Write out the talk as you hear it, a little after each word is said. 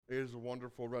It is a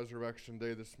wonderful resurrection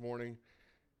day this morning,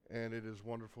 and it is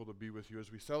wonderful to be with you as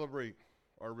we celebrate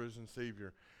our risen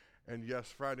Savior. And yes,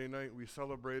 Friday night we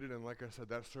celebrated, and like I said,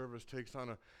 that service takes on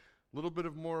a little bit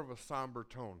of more of a somber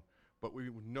tone. But we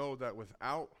know that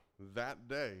without that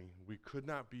day, we could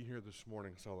not be here this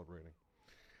morning celebrating.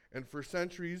 And for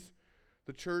centuries,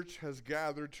 the church has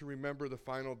gathered to remember the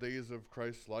final days of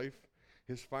Christ's life,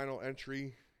 his final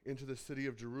entry into the city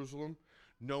of Jerusalem,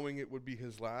 knowing it would be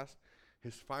his last,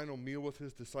 his final meal with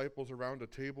his disciples around a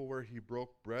table where he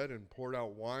broke bread and poured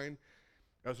out wine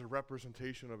as a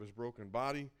representation of his broken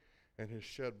body and his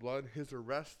shed blood, his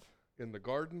arrest in the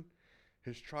garden,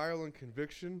 his trial and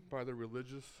conviction by the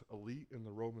religious elite in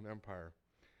the Roman Empire,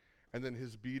 and then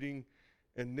his beating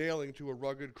and nailing to a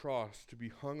rugged cross to be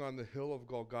hung on the hill of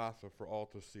Golgotha for all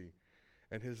to see,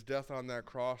 and his death on that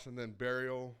cross and then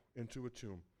burial into a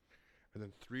tomb. And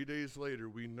then 3 days later,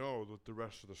 we know what the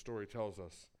rest of the story tells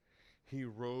us. He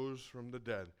rose from the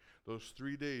dead. Those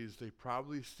 3 days, they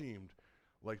probably seemed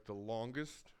like the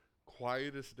longest,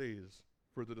 quietest days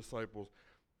for the disciples,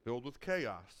 filled with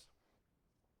chaos.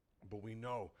 But we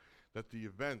know that the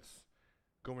events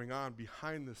going on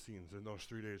behind the scenes in those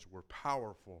 3 days were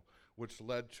powerful, which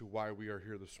led to why we are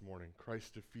here this morning.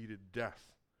 Christ defeated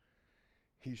death.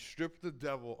 He stripped the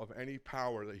devil of any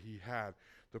power that he had.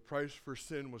 The price for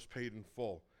sin was paid in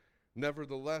full.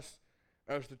 Nevertheless,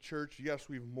 as the church, yes,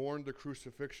 we've mourned the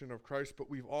crucifixion of Christ, but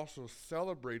we've also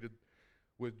celebrated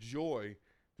with joy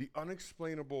the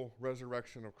unexplainable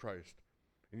resurrection of Christ.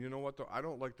 And you know what, though? I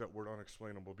don't like that word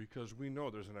unexplainable because we know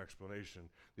there's an explanation.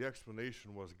 The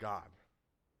explanation was God.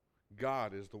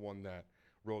 God is the one that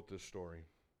wrote this story.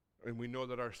 And we know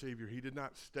that our Savior, he did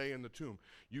not stay in the tomb.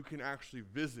 You can actually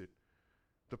visit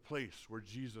the place where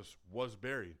Jesus was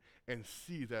buried and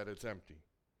see that it's empty.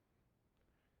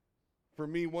 For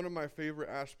me, one of my favorite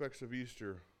aspects of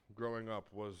Easter growing up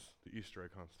was the Easter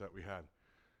egg hunts that we had.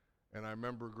 And I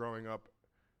remember growing up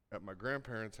at my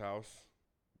grandparents' house,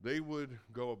 they would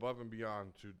go above and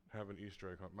beyond to have an Easter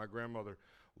egg hunt. My grandmother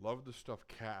loved to stuff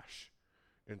cash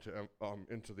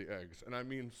into the eggs. And I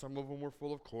mean, some of them were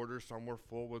full of quarters, some were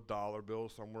full with dollar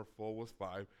bills, some were full with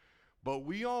 5. But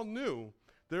we all knew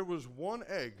there was one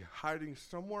egg hiding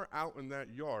somewhere out in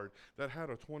that yard that had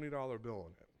a $20 bill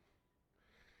in it.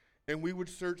 And we would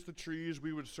search the trees,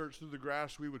 we would search through the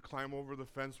grass, we would climb over the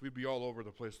fence, we'd be all over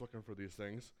the place looking for these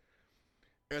things.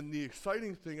 And the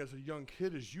exciting thing as a young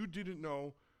kid is you didn't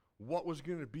know what was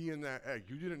going to be in that egg.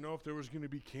 You didn't know if there was going to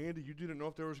be candy, you didn't know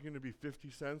if there was going to be 50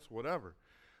 cents, whatever.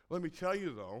 Let me tell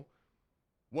you though,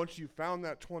 once you found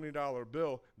that $20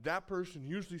 bill, that person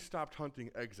usually stopped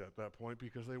hunting eggs at that point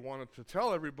because they wanted to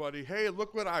tell everybody, hey,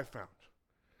 look what I found.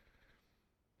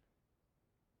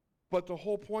 But the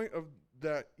whole point of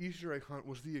that Easter egg hunt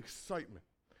was the excitement,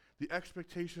 the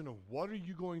expectation of what are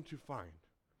you going to find?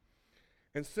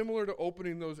 And similar to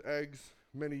opening those eggs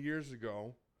many years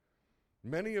ago,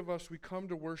 many of us, we come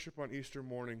to worship on Easter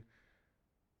morning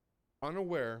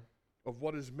unaware of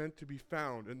what is meant to be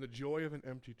found in the joy of an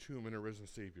empty tomb and a risen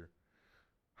Savior.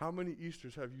 How many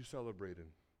Easters have you celebrated?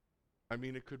 I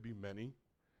mean, it could be many.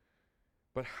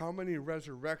 But how many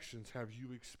resurrections have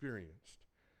you experienced?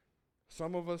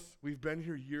 Some of us, we've been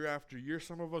here year after year.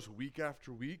 Some of us week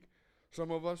after week. Some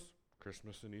of us,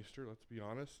 Christmas and Easter, let's be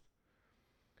honest.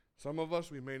 Some of us,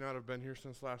 we may not have been here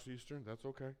since last Easter. That's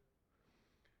okay.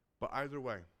 But either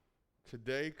way,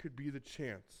 today could be the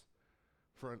chance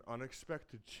for an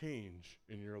unexpected change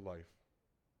in your life.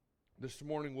 This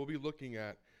morning, we'll be looking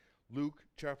at Luke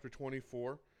chapter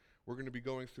 24. We're going to be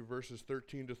going through verses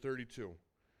 13 to 32.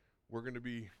 We're going to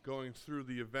be going through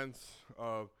the events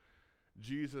of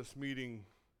Jesus meeting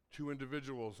two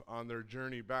individuals on their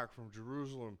journey back from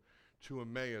Jerusalem to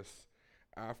Emmaus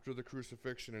after the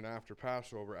crucifixion and after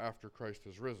Passover, after Christ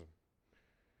has risen.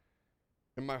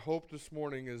 And my hope this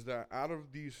morning is that out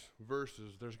of these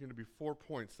verses, there's going to be 4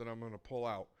 points that I'm going to pull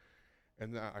out,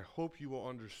 and that I hope you will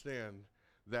understand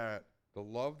that the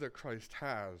love that Christ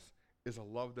has is a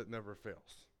love that never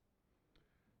fails.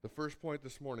 The first point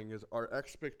this morning is our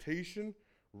expectation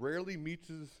rarely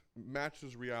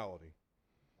matches reality.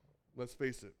 Let's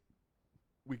face it,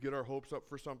 we get our hopes up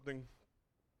for something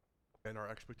and our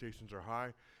expectations are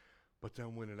high, but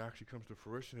then when it actually comes to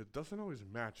fruition, it doesn't always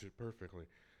match it perfectly.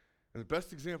 And the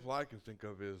best example I can think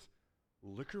of is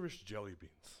licorice jelly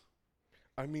beans.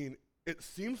 I mean, it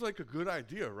seems like a good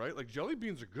idea, right? Like jelly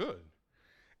beans are good.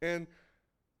 And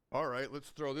all right, let's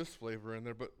throw this flavor in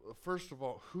there, but first of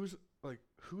all, whose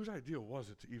idea was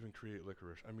it to even create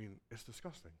licorice? I mean, it's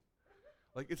disgusting.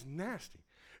 Like, it's nasty.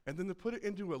 And then to put it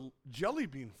into a jelly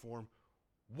bean form,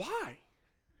 why?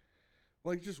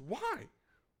 Like, just why?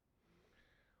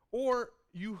 Or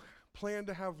you plan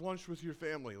to have lunch with your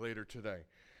family later today,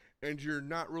 and you're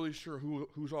not really sure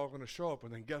who's all going to show up,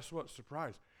 and then guess what?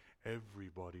 Surprise.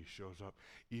 Everybody shows up,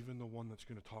 even the one that's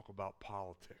going to talk about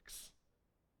politics.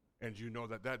 And you know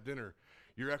that that dinner,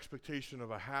 your expectation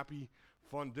of a happy,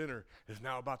 fun dinner is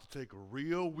now about to take a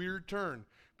real weird turn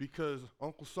because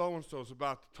Uncle So-and-so is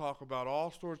about to talk about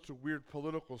all sorts of weird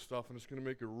political stuff, and it's going to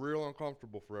make it real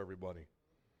uncomfortable for everybody.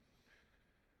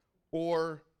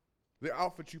 Or the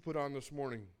outfit you put on this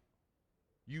morning.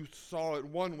 You saw it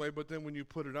one way, but then when you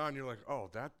put it on, you're like, oh,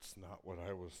 that's not what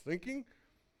I was thinking.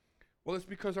 Well, it's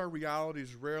because our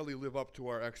realities rarely live up to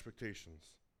our expectations.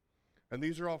 And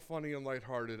these are all funny and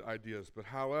lighthearted ideas. But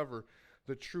however,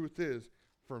 the truth is,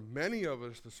 for many of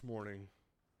us this morning,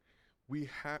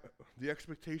 the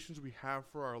expectations we have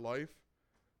for our life,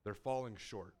 they're falling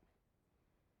short.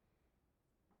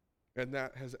 And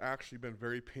that has actually been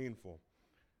very painful.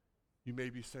 You may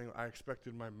be saying, I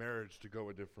expected my marriage to go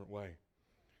a different way.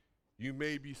 You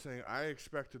may be saying, I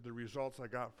expected the results I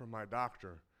got from my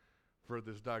doctor for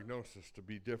this diagnosis to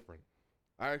be different.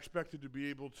 I expected to be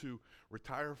able to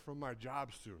retire from my job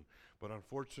soon, but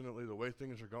unfortunately, the way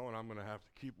things are going, I'm going to have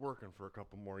to keep working for a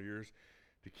couple more years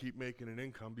to keep making an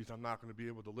income because I'm not going to be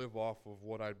able to live off of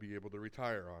what I'd be able to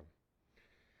retire on.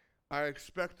 I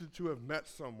expected to have met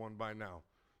someone by now.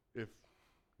 If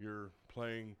you're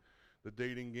playing the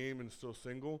dating game and still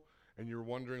single, and you're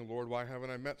wondering, Lord, why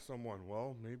haven't I met someone?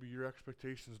 Well, maybe your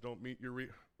expectations don't meet your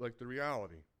the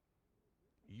reality.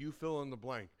 You fill in the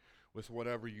blank with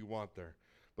whatever you want there.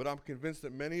 But I'm convinced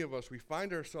that many of us, we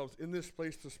find ourselves in this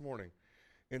place this morning.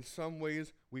 In some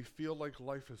ways, we feel like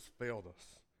life has failed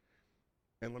us.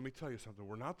 And let me tell you something,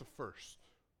 we're not the first.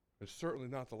 It's certainly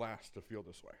not the last to feel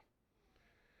this way.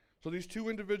 So these two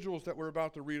individuals that we're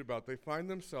about to read about, they find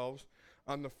themselves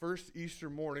on the first Easter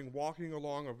morning walking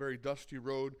along a very dusty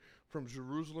road from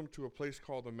Jerusalem to a place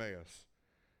called Emmaus.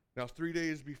 Now, 3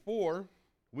 days before,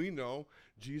 we know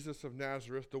Jesus of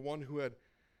Nazareth, the one who had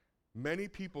many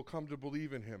people come to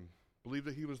believe in him, believe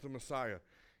that he was the Messiah.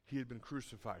 He had been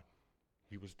crucified.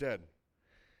 He was dead.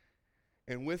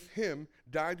 And with him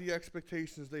died the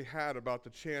expectations they had about the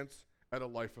chance at a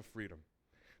life of freedom.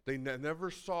 They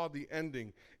never saw the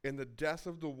ending in the death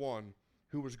of the one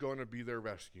who was going to be their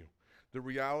rescue. The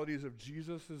realities of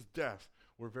Jesus' death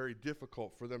were very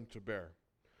difficult for them to bear.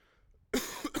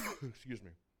 Excuse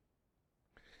me.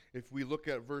 If we look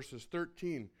at verses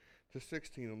 13 to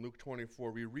 16 in Luke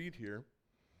 24, we read here,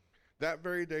 that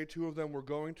very day 2 of them were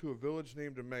going to a village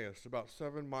named Emmaus, about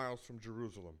 7 miles from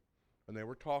Jerusalem. And they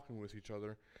were talking with each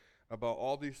other about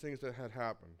all these things that had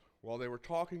happened. While they were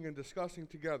talking and discussing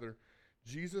together,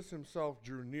 Jesus himself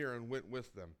drew near and went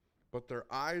with them, but their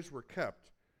eyes were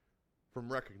kept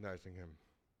from recognizing him.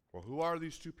 Well, who are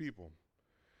these two people?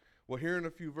 Well, here in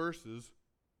a few verses,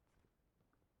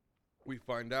 we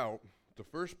find out the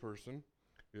first person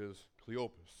is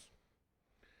Cleopas.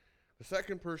 The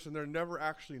second person, they're never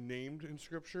actually named in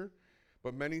Scripture,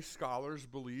 but many scholars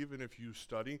believe, and if you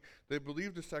study, they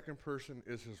believe the second person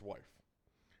is his wife.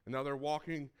 And now they're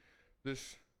walking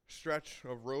this stretch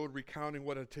of road recounting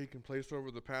what had taken place over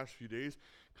the past few days,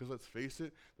 because let's face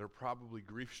it, they're probably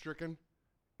grief-stricken,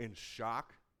 in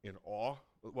shock, in awe.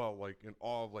 Well, like in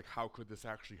awe of like how could this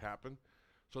actually happen?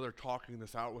 So they're talking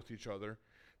this out with each other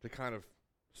to kind of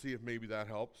see if maybe that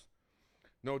helps.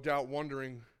 No doubt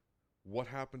wondering what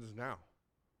happens now.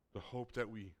 The hope that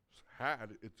we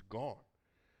had, it's gone.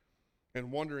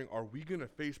 And wondering, are we going to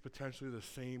face potentially the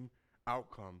same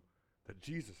outcome that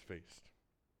Jesus faced?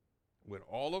 When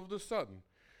all of a sudden,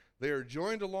 they are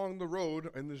joined along the road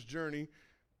in this journey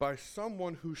by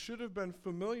someone who should have been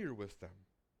familiar with them,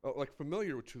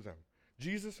 familiar to them,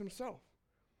 Jesus himself.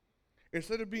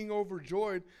 Instead of being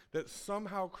overjoyed that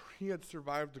somehow he had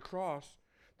survived the cross,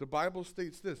 the Bible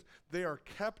states this, they are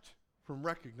kept from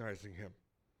recognizing him.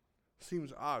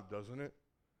 Seems odd, doesn't it?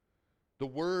 The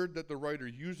word that the writer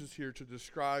uses here to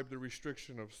describe the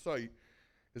restriction of sight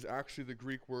is actually the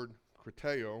Greek word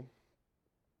krateo,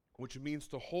 which means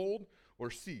to hold or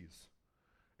seize.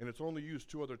 And it's only used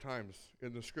 2 other times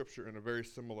in the Scripture in a very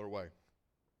similar way.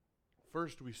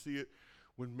 First, we see it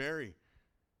when Mary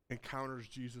encounters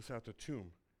Jesus at the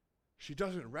tomb. She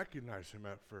doesn't recognize him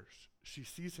at first. She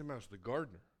sees him as the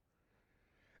gardener.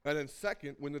 And then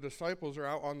second, when the disciples are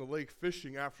out on the lake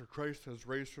fishing after Christ has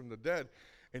raised from the dead,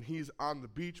 and he's on the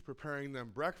beach preparing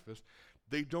them breakfast,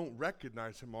 they don't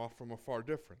recognize him off from a far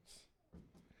difference.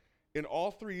 In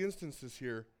all 3 instances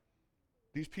here,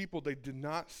 these people, they did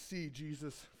not see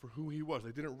Jesus for who he was.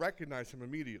 They didn't recognize him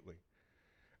immediately.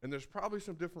 And there's probably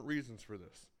some different reasons for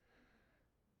this.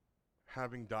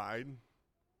 Having died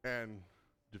and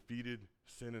defeated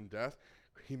sin and death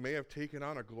He may have taken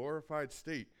on a glorified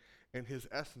state, and his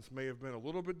essence may have been a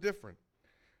little bit different.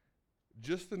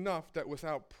 Just enough that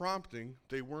without prompting,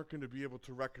 they weren't going to be able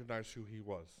to recognize who he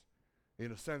was.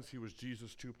 In a sense, he was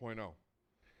Jesus 2.0.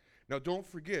 Now, don't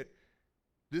forget,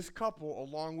 this couple,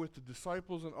 along with the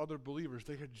disciples and other believers,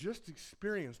 they had just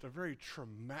experienced a very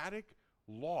traumatic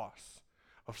loss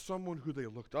of someone who they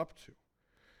looked up to.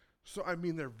 So, I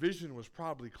mean, their vision was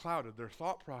probably clouded. Their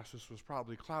thought process was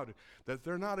probably clouded, that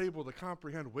they're not able to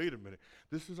comprehend, wait a minute,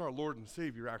 this is our Lord and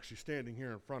Savior actually standing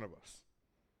here in front of us.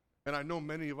 And I know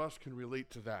many of us can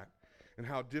relate to that and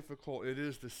how difficult it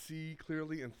is to see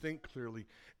clearly and think clearly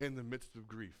in the midst of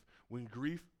grief. When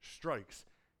grief strikes,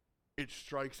 it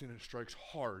strikes and it strikes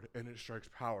hard and it strikes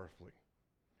powerfully.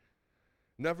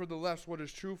 Nevertheless, what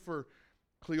is true for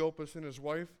Cleopas and his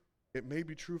wife, it may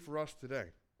be true for us today.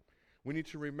 We need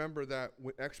to remember that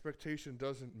when expectation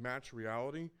doesn't match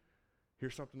reality,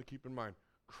 here's something to keep in mind.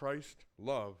 Christ's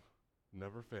love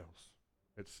never fails.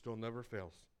 It still never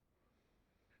fails.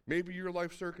 Maybe your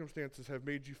life circumstances have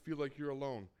made you feel like you're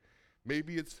alone.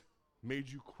 Maybe it's made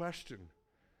you question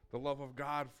the love of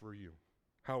God for you.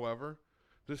 However,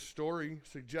 this story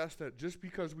suggests that just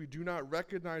because we do not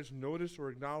recognize, notice, or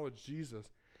acknowledge Jesus,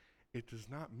 it does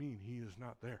not mean he is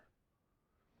not there.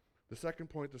 The second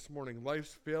point this morning,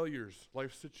 life's failures,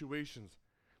 life situations,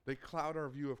 they cloud our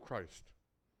view of Christ.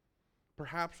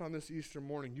 Perhaps on this Easter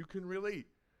morning, you can relate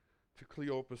to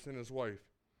Cleopas and his wife.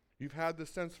 You've had the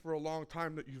sense for a long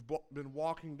time that you've been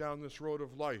walking down this road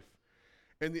of life,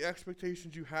 and the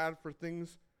expectations you had for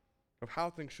things, of how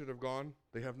things should have gone,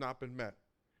 they have not been met.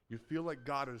 You feel like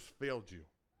God has failed you.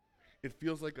 It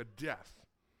feels like a death.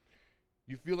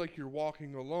 You feel like you're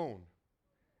walking alone.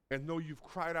 And though you've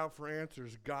cried out for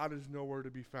answers, God is nowhere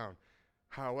to be found.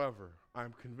 However,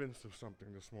 I'm convinced of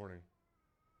something this morning.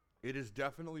 It is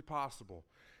definitely possible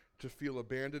to feel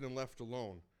abandoned and left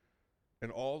alone.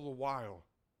 And all the while,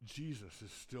 Jesus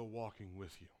is still walking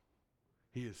with you.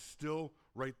 He is still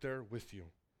right there with you.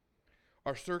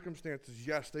 Our circumstances,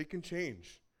 yes, they can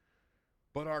change.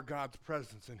 But our God's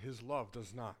presence and his love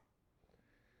does not.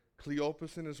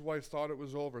 Cleopas and his wife thought it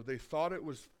was over. They thought it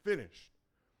was finished.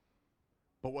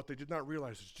 But what they did not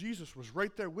realize is Jesus was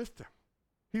right there with them.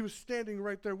 He was standing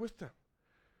right there with them.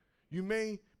 You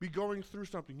may be going through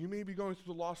something. You may be going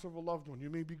through the loss of a loved one. You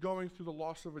may be going through the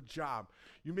loss of a job.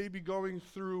 You may be going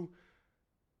through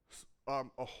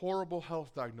a horrible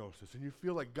health diagnosis, and you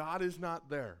feel like God is not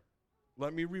there.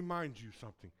 Let me remind you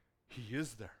something. He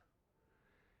is there.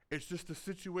 It's just the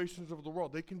situations of the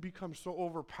world. They can become so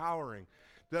overpowering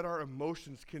that our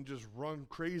emotions can just run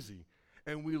crazy,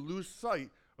 and we lose sight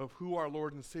of who our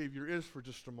Lord and Savior is for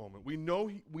just a moment. We know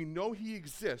he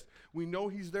exists. We know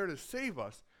he's there to save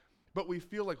us, but we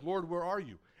feel like, Lord, where are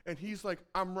you? And he's like,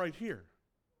 I'm right here.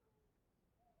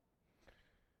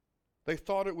 They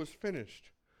thought it was finished.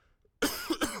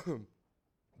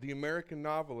 The American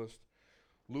novelist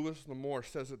Louis L'Amour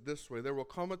says it this way: there will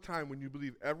come a time when you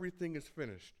believe everything is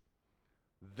finished.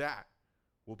 That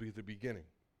will be the beginning.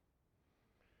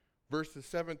 Verses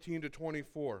 17 to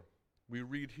 24, we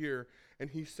read here,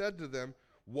 and he said to them,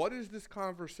 what is this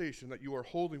conversation that you are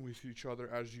holding with each other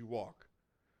as you walk?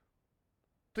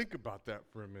 Think about that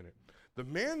for a minute. The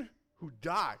man who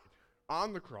died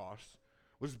on the cross,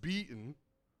 was beaten,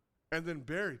 and then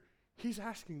buried, he's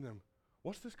asking them,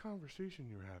 what's this conversation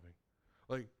you're having?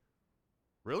 Like,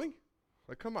 really?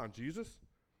 Like, come on, Jesus.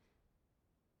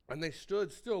 And they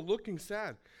stood still, looking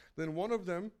sad. Then one of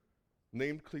them,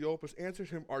 named Cleopas, answered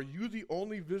him, are you the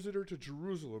only visitor to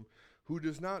Jerusalem who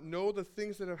does not know the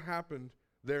things that have happened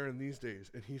there in these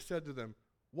days? And he said to them,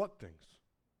 what things?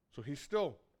 So he's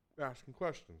still asking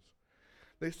questions.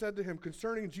 They said to him,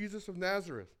 concerning Jesus of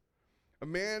Nazareth, a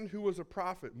man who was a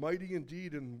prophet, mighty in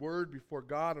deed and word before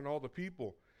God and all the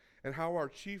people, and how our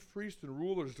chief priests and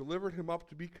rulers delivered him up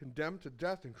to be condemned to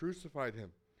death and crucified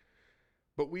him.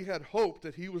 But we had hoped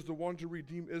that he was the one to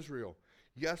redeem Israel.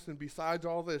 Yes, and besides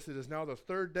all this, it is now the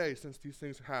third day since these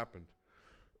things happened.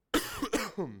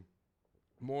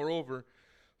 Moreover,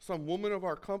 some women of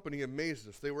our company amazed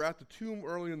us. They were at the tomb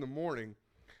early in the morning,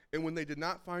 and when they did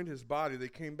not find his body, they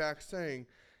came back saying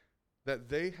that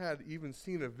they had even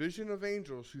seen a vision of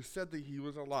angels who said that he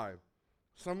was alive.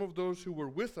 Some of those who were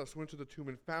with us went to the tomb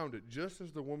and found it, just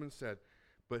as the woman said,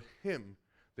 but him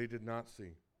they did not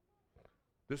see.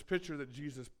 This picture of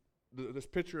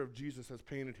Jesus has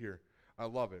painted here, I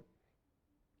love it.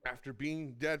 After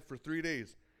being dead for 3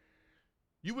 days,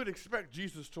 you would expect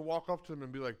Jesus to walk up to them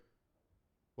and be like,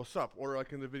 what's up? Or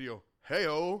like in the video,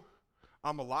 hey-o,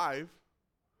 I'm alive.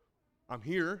 I'm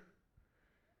here.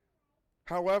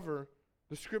 However,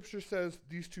 The scripture says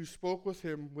these two spoke with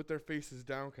him with their faces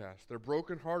downcast. They're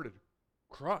brokenhearted,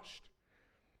 crushed.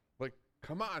 Like,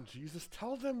 come on, Jesus,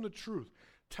 tell them the truth.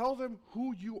 Tell them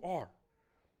who you are.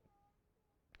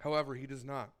 However, he does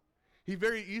not. He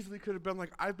very easily could have been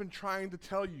like, I've been trying to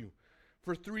tell you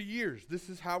for 3 years. This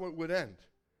is how it would end.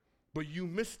 But you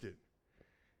missed it.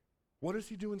 What does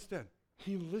he do instead?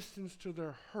 He listens to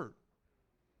their hurt.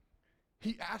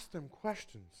 He asks them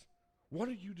questions. What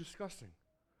are you discussing?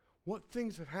 What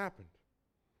things have happened?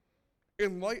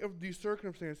 In light of these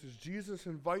circumstances, Jesus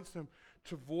invites them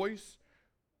to voice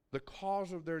the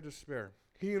cause of their despair.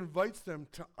 He invites them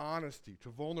to honesty, to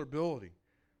vulnerability.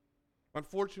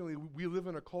 Unfortunately, we live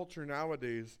in a culture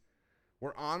nowadays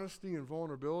where honesty and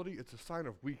vulnerability, it's a sign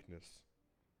of weakness.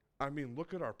 I mean,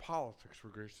 look at our politics, for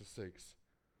gracious sakes.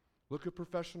 Look at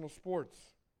professional sports.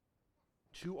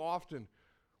 Too often,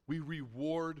 we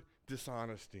reward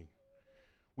dishonesty.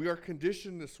 We are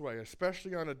conditioned this way,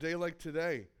 especially on a day like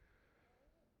today.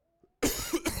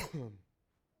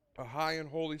 A high and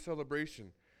holy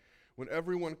celebration when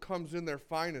everyone comes in their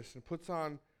finest and puts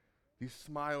on these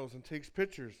smiles and takes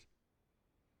pictures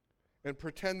and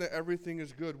pretend that everything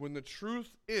is good, when the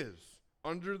truth is,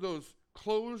 under those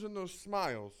clothes and those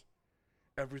smiles,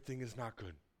 everything is not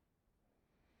good.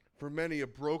 For many, a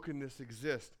brokenness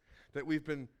exists that we've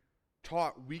been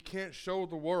taught we can't show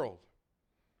the world.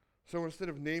 So instead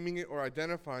of naming it or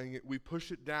identifying it, we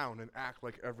push it down and act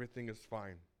like everything is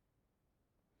fine.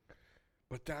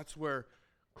 But that's where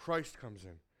Christ comes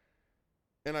in.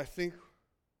 And I think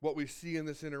what we see in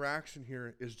this interaction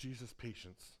here is Jesus'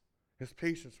 patience. His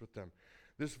patience with them.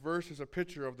 This verse is a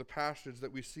picture of the passage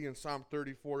that we see in Psalm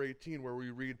 34:18, where we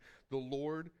read, "The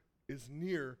Lord is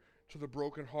near to the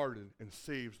brokenhearted and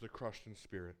saves the crushed in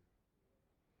spirit."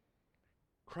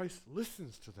 Christ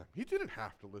listens to them. He didn't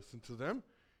have to listen to them.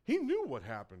 He knew what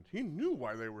happened. He knew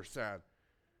why they were sad.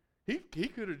 He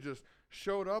could have just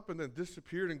showed up and then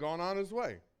disappeared and gone on his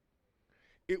way.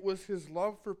 It was his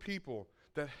love for people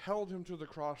that held him to the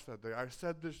cross that day. I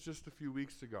said this just a few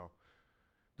weeks ago,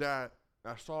 that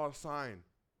I saw a sign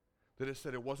that it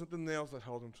said it wasn't the nails that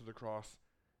held him to the cross,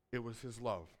 it was his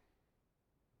love.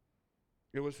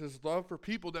 It was his love for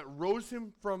people that rose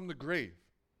him from the grave.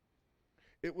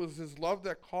 It was his love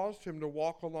that caused him to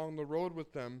walk along the road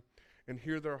with them and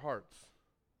hear their hearts.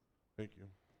 Thank you.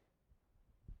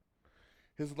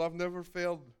 His love never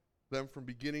failed them from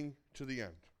beginning to the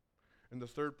end. And the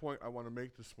third point I want to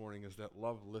make this morning is that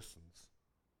love listens.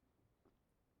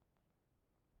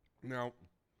 Now,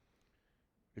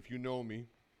 if you know me,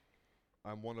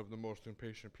 I'm one of the most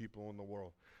impatient people in the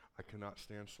world. I cannot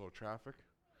stand slow traffic.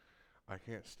 I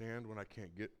can't stand when I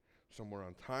can't get somewhere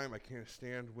on time. I can't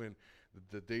stand when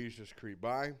the days just creep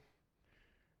by.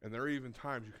 And there are even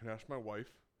times, you can ask my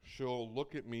wife, she'll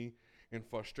look at me in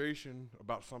frustration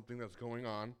about something that's going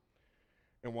on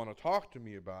and want to talk to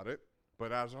me about it.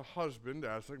 But as a husband,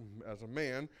 as a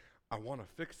man, I want to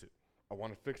fix it. I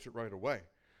want to fix it right away.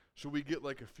 So we get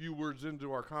like a few words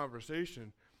into our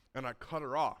conversation, and I cut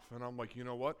her off. And I'm like, you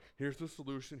know what? Here's the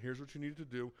solution. Here's what you need to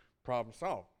do. Problem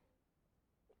solved.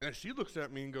 And she looks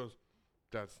at me and goes,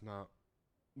 that's not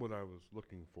what I was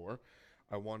looking for.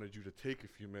 I wanted you to take a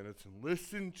few minutes and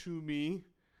listen to me,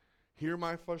 hear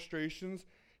my frustrations,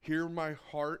 hear my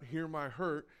heart, hear my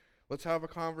hurt. Let's have a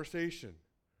conversation.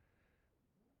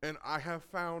 And I have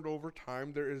found over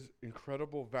time there is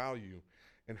incredible value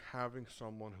in having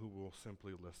someone who will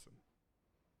simply listen.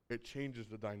 It changes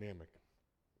the dynamic.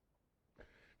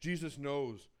 Jesus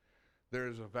knows there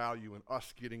is a value in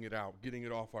us getting it out, getting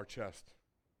it off our chest,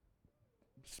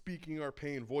 speaking our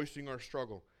pain, voicing our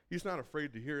struggle. He's not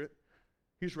afraid to hear it.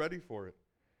 He's ready for it.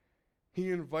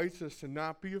 He invites us to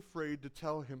not be afraid to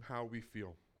tell him how we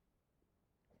feel.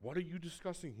 What are you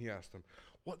discussing? He asked them.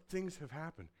 What things have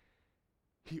happened?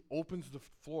 He opens the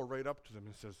floor right up to them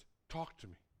and says, talk to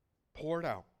me. Pour it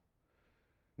out.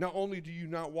 Not only do you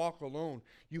not walk alone,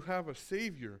 you have a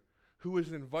Savior who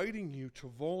is inviting you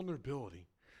to vulnerability,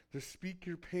 to speak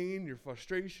your pain, your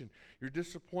frustration, your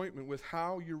disappointment with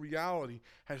how your reality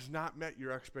has not met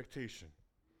your expectation.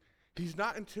 He's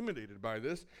not intimidated by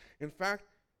this. In fact,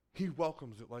 he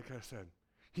welcomes it, like I said.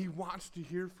 He wants to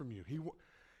hear from you.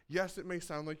 Yes, it may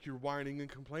sound like you're whining and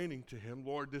complaining to him.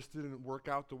 Lord, this didn't work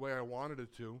out the way I wanted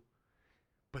it to.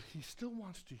 But he still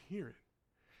wants to hear it.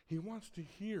 He wants to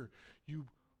hear you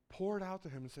pour it out to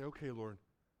him and say, okay, Lord,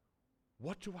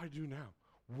 what do I do now?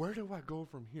 Where do I go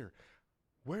from here?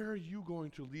 Where are you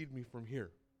going to lead me from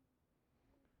here?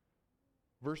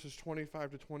 Verses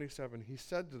 25 to 27, he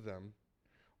said to them,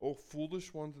 O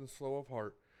foolish ones and slow of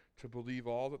heart, to believe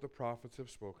all that the prophets have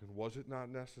spoken. Was it not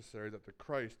necessary that the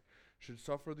Christ should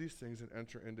suffer these things and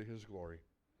enter into his glory.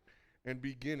 And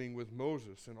beginning with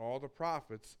Moses and all the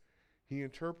prophets, he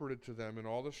interpreted to them in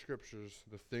all the scriptures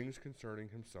the things concerning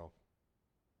himself.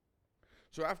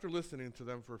 So after listening to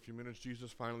them for a few minutes,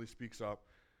 Jesus finally speaks up.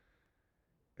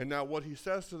 And now what he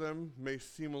says to them may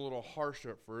seem a little harsh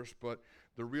at first, but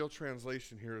the real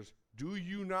translation here is, do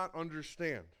you not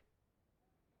understand?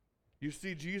 You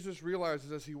see, Jesus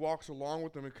realizes as he walks along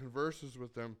with them and converses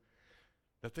with them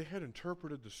that they had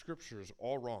interpreted the scriptures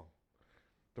all wrong.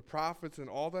 The prophets and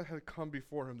all that had come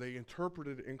before him, they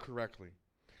interpreted incorrectly.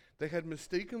 They had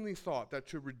mistakenly thought that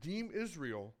to redeem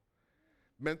Israel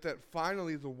meant that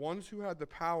finally the ones who had the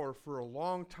power for a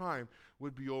long time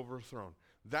would be overthrown.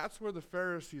 That's where the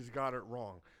Pharisees got it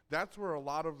wrong. That's where a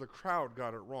lot of the crowd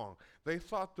got it wrong. They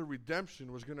thought the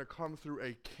redemption was going to come through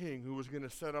a king who was going to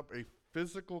set up a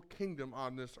physical kingdom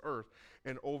on this earth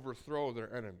and overthrow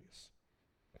their enemies.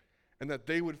 And that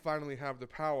they would finally have the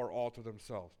power all to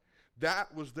themselves.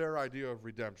 That was their idea of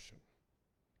redemption.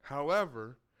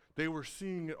 However, they were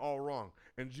seeing it all wrong,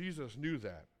 and Jesus knew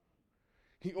that.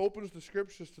 He opens the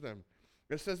scriptures to them.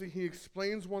 It says that he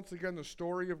explains once again the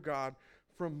story of God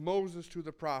from Moses to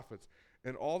the prophets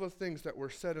and all the things that were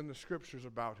said in the scriptures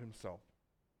about himself.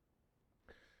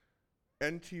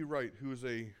 N.T. Wright, who is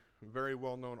a very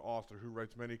well-known author who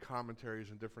writes many commentaries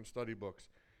and different study books,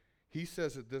 he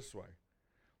says it this way.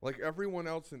 Like everyone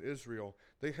else in Israel,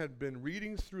 they had been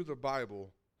reading through the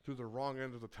Bible through the wrong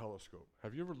end of the telescope.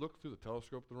 Have you ever looked through the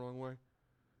telescope the wrong way?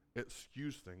 It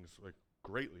skews things like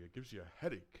greatly. It gives you a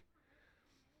headache.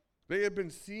 They had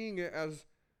been seeing it as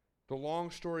the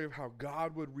long story of how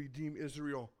God would redeem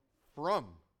Israel from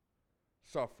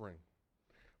suffering.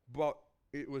 But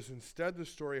it was instead the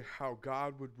story of how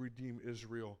God would redeem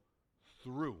Israel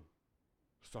through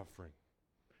suffering.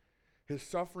 His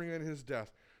suffering and his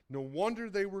death. No wonder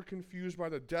they were confused by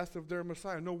the death of their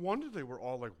Messiah. No wonder they were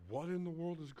all like, what in the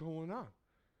world is going on?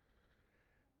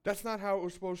 That's not how it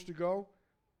was supposed to go.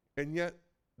 And yet,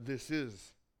 this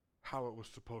is how it was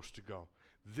supposed to go.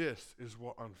 This is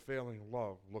what unfailing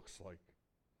love looks like.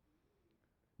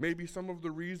 Maybe some of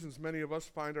the reasons many of us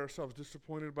find ourselves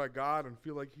disappointed by God and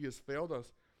feel like he has failed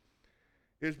us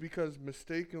is because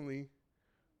mistakenly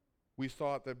we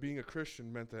thought that being a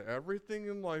Christian meant that everything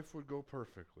in life would go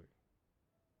perfectly.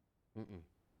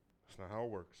 That's not how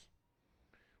it works.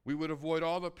 We would avoid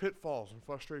all the pitfalls and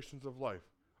frustrations of life.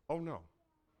 Oh no.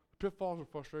 The pitfalls and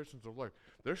frustrations of life,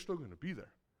 they're still going to be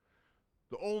there.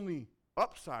 The only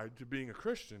upside to being a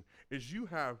Christian is you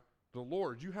have the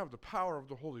Lord, you have the power of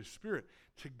the Holy Spirit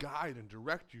to guide and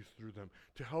direct you through them,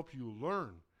 to help you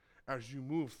learn as you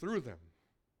move through them.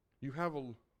 You have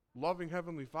a loving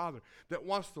Heavenly Father that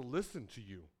wants to listen to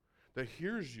you, that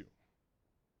hears you.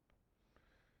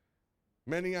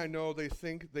 Many I know, they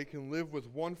think they can live with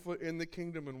one foot in the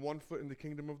kingdom and one foot in the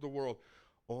kingdom of the world,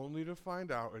 only to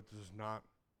find out it does not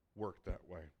work that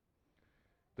way.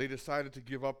 They decided to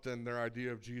give up then their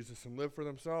idea of Jesus and live for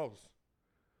themselves.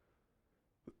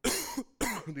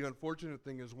 The unfortunate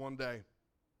thing is one day,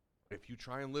 if you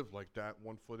try and live like that,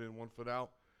 one foot in, one foot out,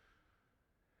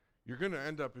 you're going to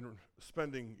end up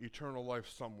spending eternal life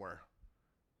somewhere.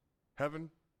 Heaven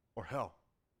or hell.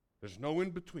 There's no in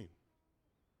between.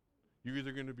 You're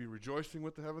either going to be rejoicing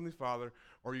with the Heavenly Father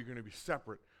or you're going to be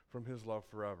separate from his love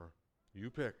forever. You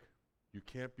pick. You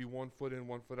can't be one foot in,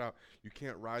 one foot out. You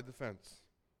can't ride the fence.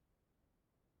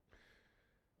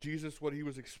 Jesus, what he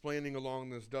was explaining along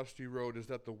this dusty road is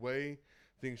that the way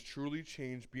things truly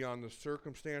change beyond the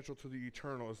circumstantial to the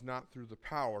eternal is not through the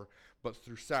power, but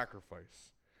through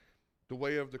sacrifice. The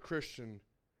way of the Christian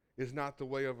is not the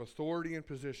way of authority and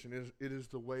position. It is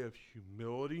the way of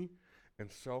humility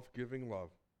and self-giving love.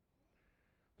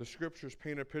 The scriptures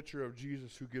paint a picture of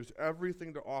Jesus who gives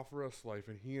everything to offer us life,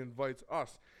 and he invites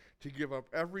us to give up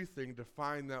everything to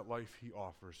find that life he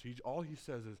offers. All he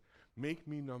says is, make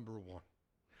me number one.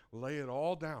 Lay it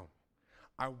all down.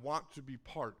 I want to be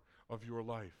part of your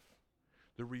life.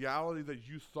 The reality that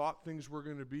you thought things were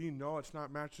going to be, no, it's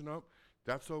not matching up,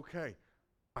 that's okay.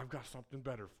 I've got something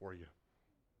better for you.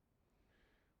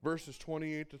 Verses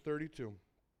 28 to 32.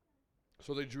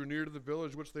 So they drew near to the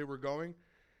village which they were going,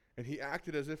 and he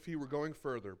acted as if he were going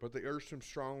further, but they urged him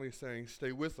strongly, saying,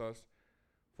 stay with us,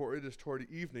 for it is toward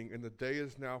evening, and the day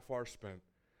is now far spent.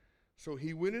 So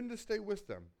he went in to stay with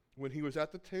them. When he was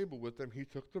at the table with them, he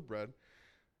took the bread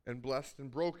and blessed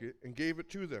and broke it and gave it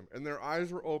to them. And their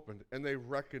eyes were opened, and they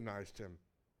recognized him,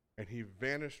 and he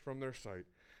vanished from their sight.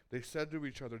 They said to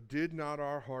each other, did not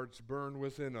our hearts burn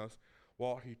within us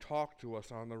while he talked to us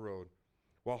on the road,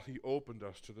 while he opened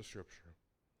us to the scripture?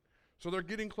 So they're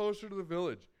getting closer to the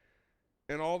village.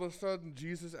 And all of a sudden,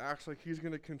 Jesus acts like he's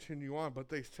going to continue on, but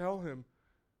they tell him,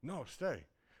 no, stay.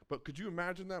 But could you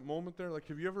imagine that moment there? Like,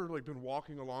 have you ever like been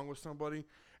walking along with somebody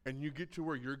and you get to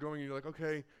where you're going and you're like,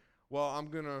 okay, well, I'm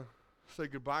going to say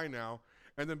goodbye now.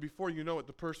 And then before you know it,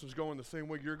 the person's going the same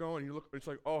way you're going. You look, it's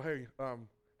like, oh, hey,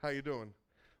 how you doing?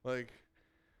 Like,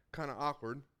 kind of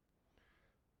awkward.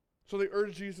 So they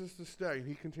urge Jesus to stay, and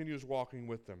he continues walking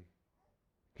with them.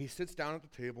 He sits down at the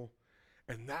table,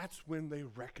 and that's when they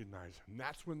recognize him.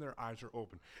 That's when their eyes are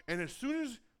open. And as soon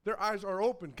as their eyes are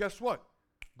open, guess what?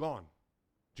 Gone.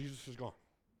 Jesus is gone.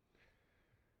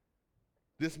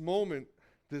 This moment,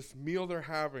 this meal they're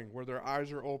having where their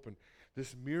eyes are open,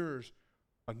 this mirrors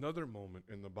another moment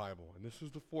in the Bible. And this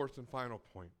is the fourth and final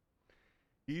point.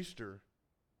 Easter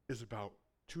is about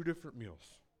two different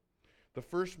meals. The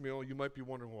first meal, you might be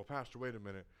wondering, well, Pastor, wait a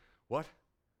minute. What?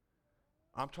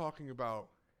 I'm talking about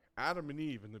Adam and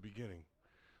Eve in the beginning.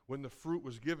 When the fruit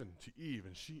was given to Eve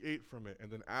and she ate from it and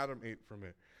then Adam ate from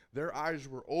it, their eyes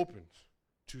were opened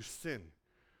to sin,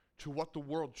 to what the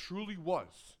world truly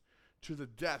was, to the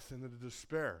death and the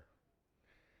despair.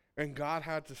 And God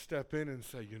had to step in and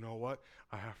say, you know what?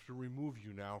 I have to remove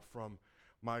you now from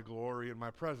my glory and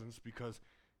my presence because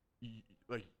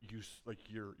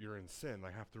you're in sin.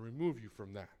 I have to remove you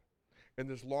from that. And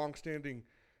this long-standing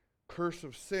curse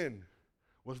of sin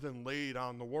was then laid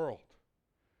on the world.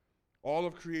 All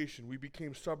of creation, we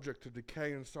became subject to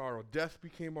decay and sorrow. Death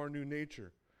became our new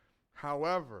nature.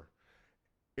 However,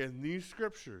 in these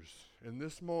scriptures, in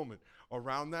this moment,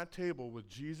 around that table with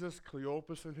Jesus,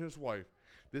 Cleopas, and his wife,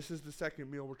 this is the second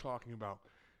meal we're talking about.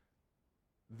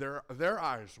 Their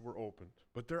eyes were opened,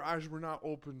 but their eyes were not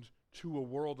opened to a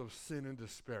world of sin and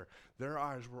despair. Their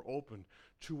eyes were opened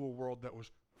to a world that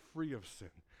was free of sin,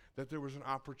 that there was an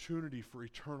opportunity for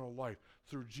eternal life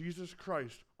through Jesus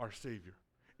Christ, our Savior.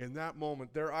 In that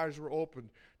moment, their eyes were opened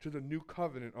to the new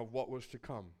covenant of what was to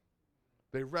come.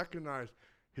 They recognized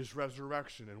his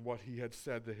resurrection and what he had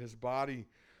said, that his body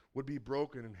would be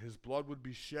broken and his blood would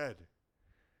be shed,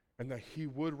 and that he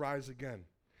would rise again.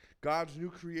 God's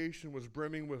new creation was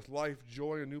brimming with life,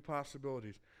 joy, and new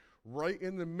possibilities. Right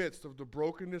in the midst of the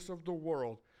brokenness of the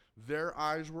world, their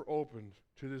eyes were opened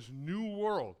to this new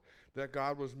world that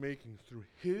God was making through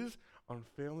his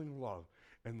unfailing love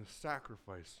and the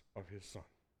sacrifice of his Son.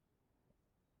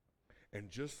 And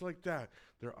just like that,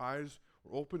 their eyes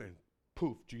were open and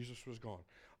poof, Jesus was gone.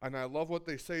 And I love what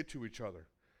they say to each other.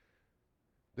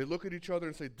 They look at each other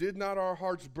and say, did not our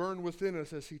hearts burn within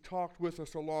us as he talked with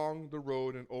us along the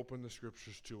road and opened the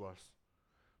scriptures to us?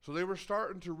 So they were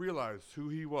starting to realize who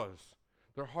he was.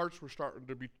 Their hearts were starting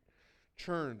to be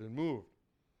churned and moved.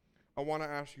 I want to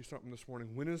ask you something this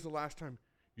morning. When is the last time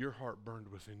your heart burned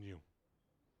within you?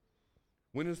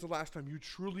 When is the last time you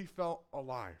truly felt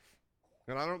alive?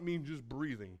 And I don't mean just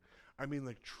breathing. I mean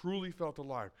like truly felt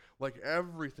alive. Like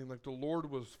everything, like the Lord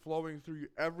was flowing through you.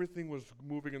 Everything was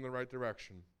moving in the right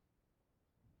direction.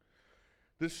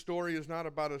 This story is not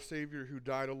about a Savior who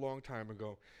died a long time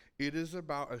ago. It is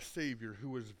about a Savior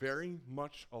who is very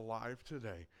much alive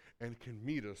today and can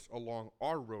meet us along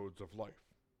our roads of life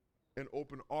and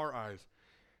open our eyes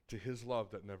to his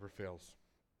love that never fails.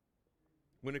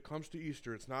 When it comes to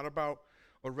Easter, it's not about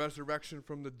a resurrection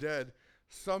from the dead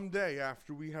someday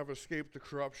after we have escaped the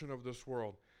corruption of this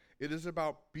world. It is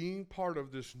about being part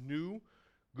of this new,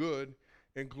 good,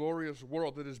 and glorious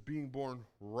world that is being born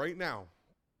right now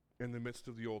in the midst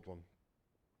of the old one.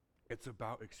 It's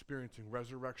about experiencing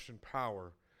resurrection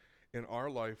power in our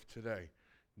life today.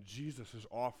 Jesus is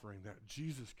offering that.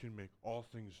 Jesus can make all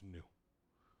things new.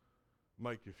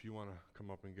 Mike, if you want to come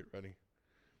up and get ready.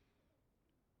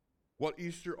 What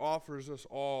Easter offers us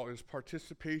all is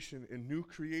participation in new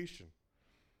creation.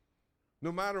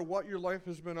 No matter what your life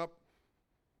has been up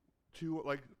to,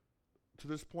 like to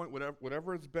this point,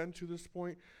 whatever it's been to this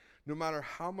point, no matter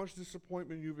how much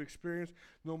disappointment you've experienced,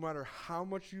 no matter how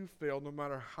much you've failed, no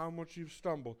matter how much you've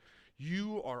stumbled,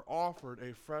 you are offered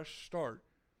a fresh start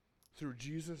through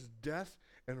Jesus' death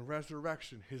and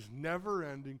resurrection, his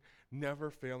never-ending,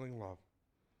 never-failing love.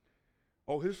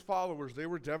 Oh, his followers, they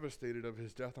were devastated of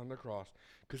his death on the cross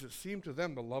because it seemed to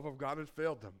them the love of God had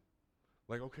failed them.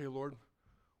 Like, okay, Lord,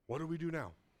 what do we do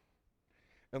now?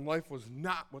 And life was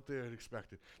not what they had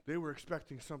expected. They were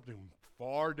expecting something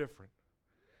far different.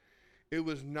 It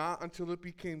was not until it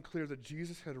became clear that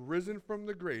Jesus had risen from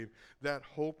the grave that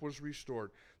hope was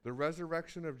restored. The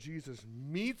resurrection of Jesus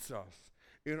meets us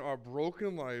in our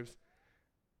broken lives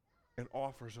and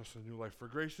offers us a new life. For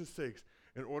grace's sakes,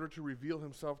 in order to reveal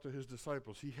himself to his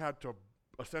disciples, he had to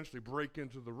essentially break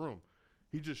into the room.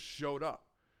 He just showed up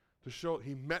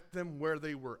he met them where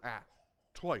they were at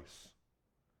twice.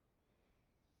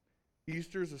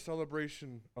 Easter is a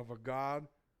celebration of a God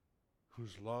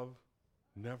whose love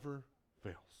never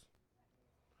fails.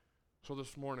 So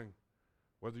this morning,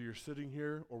 whether you're sitting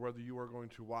here or whether you are going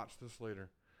to watch this later,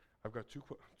 I've got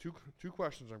two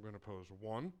questions I'm going to pose.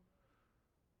 One,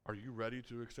 are you ready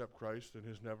to accept Christ and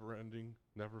his never-ending,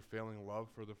 never-failing love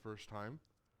for the first time?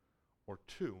 Or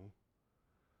two,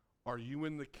 are you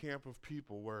in the camp of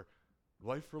people where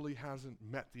life really hasn't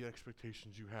met the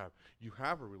expectations you have? You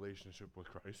have a relationship with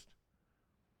Christ,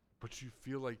 but you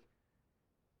feel like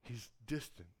he's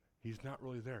distant. He's not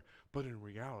really there. But in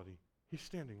reality, he's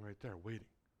standing right there waiting.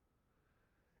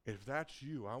 If that's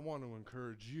you, I want to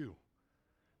encourage you.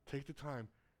 Take the time,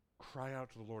 cry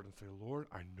out to the Lord and say, Lord,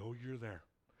 I know you're there.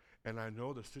 And I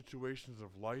know the situations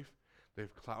of life,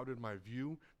 they've clouded my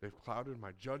view, they've clouded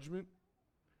my judgment,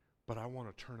 but I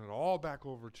want to turn it all back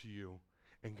over to you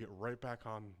and get right back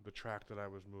on the track that I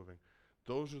was moving.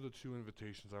 Those are the two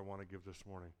invitations I want to give this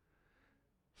morning.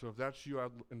 So if that's you,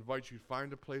 I'd invite you to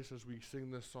find a place as we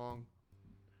sing this song.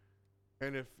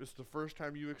 And if it's the first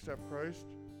time you accept Christ,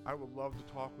 I would love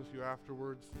to talk with you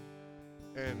afterwards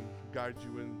and guide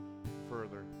you in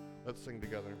further. Let's sing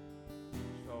together.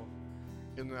 So,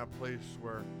 in that place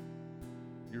where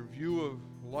your view of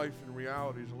life and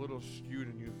reality is a little skewed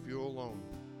and you feel alone,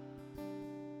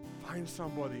 find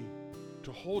somebody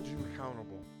to hold you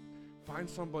accountable. Find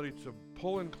somebody to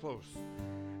pull in close,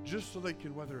 just so they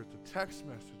can, whether it's a text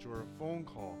message or a phone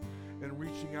call, and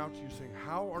reaching out to you saying,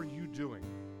 how are you doing?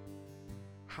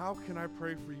 How can I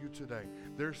pray for you today?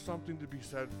 There's something to be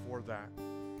said for that.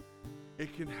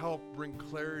 It can help bring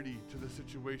clarity to the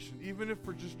situation, even if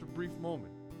for just a brief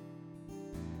moment.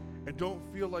 And don't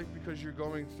feel like because you're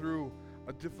going through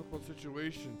a difficult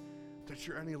situation that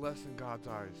you're any less in God's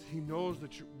eyes. He knows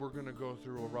that we're going to go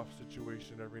through a rough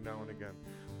situation every now and again,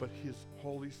 but his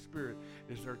Holy Spirit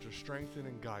is there to strengthen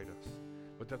and guide us.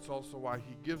 But that's also why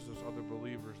he gives us other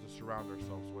believers to surround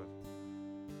ourselves with.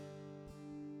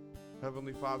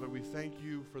 Heavenly Father, we thank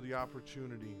you for the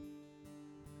opportunity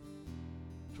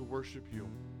to worship you.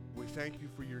 We thank you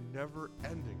for your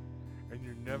never-ending and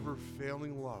your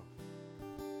never-failing love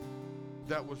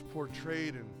that was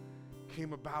portrayed and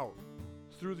came about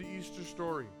through the Easter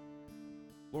story.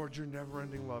 Lord, your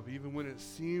never-ending love, even when it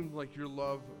seemed like your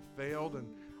love failed and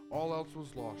all else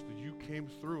was lost, that you came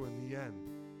through in the end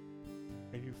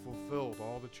and you fulfilled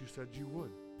all that you said you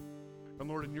would. And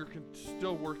Lord, and you're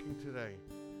still working today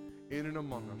in and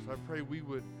among us. I pray we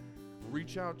would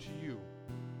reach out to you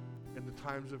in the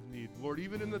times of need. Lord,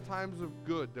 even in the times of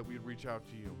good, that we'd reach out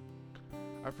to you.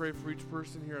 I pray for each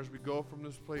person here as we go from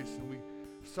this place and we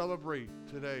celebrate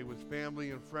today with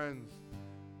family and friends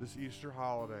this Easter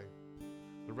holiday,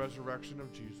 the resurrection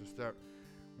of Jesus, that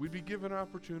we'd be given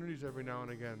opportunities every now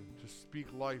and again to speak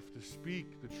life, to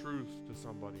speak the truth to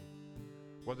somebody,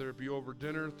 whether it be over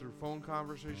dinner, through phone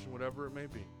conversation, whatever it may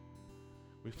be.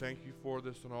 We thank you for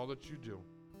this and all that you do.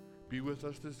 Be with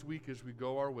us this week as we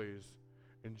go our ways.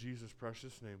 In Jesus'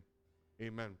 precious name,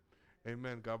 amen.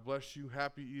 Amen. God bless you.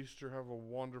 Happy Easter. Have a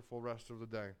wonderful rest of the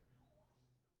day.